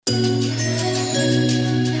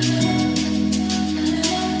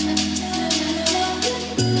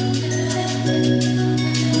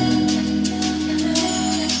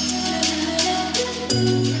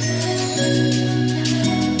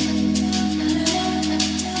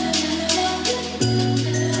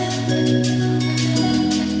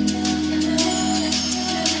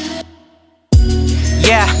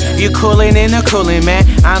You coolin' in the coolin', man.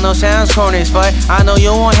 I know sounds corny as fuck. I know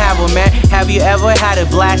you won't have one, man. Have you ever had a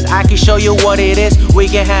blast? I can show you what it is. We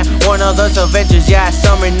can have one of those adventures, yeah,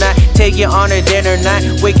 summer night. Take you on a dinner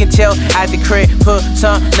night. We can chill at the crib, put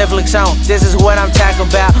some Netflix on. This is what I'm talking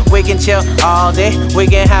about. We can chill all day. We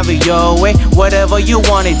can have it your way. Whatever you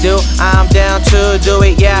wanna do, I'm down to do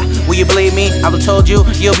it, yeah. Will you believe me? I've told you,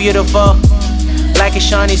 you're beautiful. Like a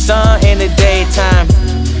shiny sun in the daytime.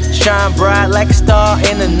 Shine bright like a star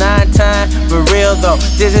in the nighttime. For real though,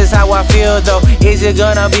 this is how I feel though. Is it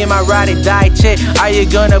gonna be my ride or die chick? Are you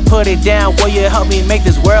gonna put it down? Will you help me make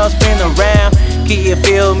this world spin around? Can you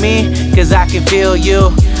feel me? Cause I can feel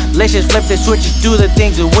you. Let's just flip the switch and do the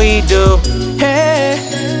things that we do. Hey,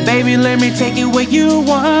 baby, let me take you where you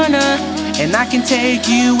wanna. And I can take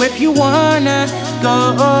you if you wanna.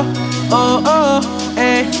 Go,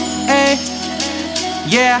 hey, hey,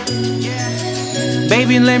 yeah.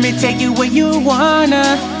 Baby, let me take you where you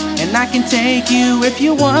wanna. And I can take you if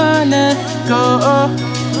you wanna. Go,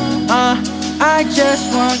 I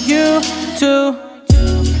just want you to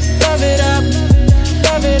love it up,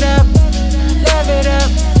 love it up, love it up.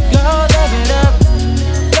 Go love it up,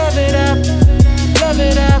 love it up, love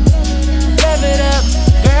it up, love it up.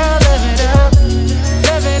 Girl, love it up,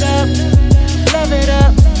 love it up, love it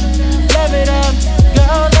up, love it up. Go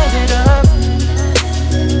love it up.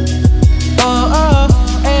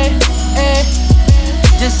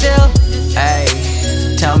 Jassiel. Hey,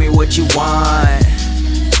 tell me what you want,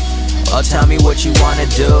 or tell me what you wanna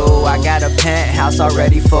do. I got a penthouse all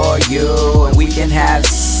ready for you, and we can have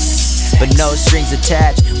but no strings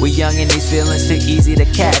attached. We young and these feelings too easy to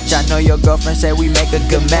catch. I know your girlfriend said we make a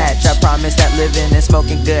good match. I promise that living and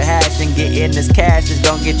smoking good hash and getting this cash is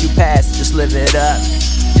gonna get you past. Just live it up,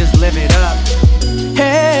 just live it up.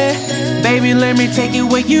 Hey, baby, let me take you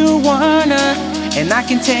where you wanna. And I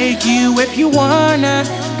can take you if you wanna.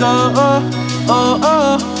 Go,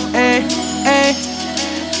 hey, hey,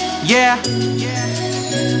 yeah.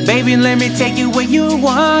 Baby, let me take you where you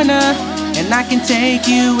wanna. And I can take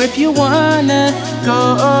you if you wanna.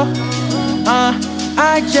 Go,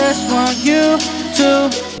 I just want you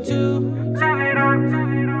to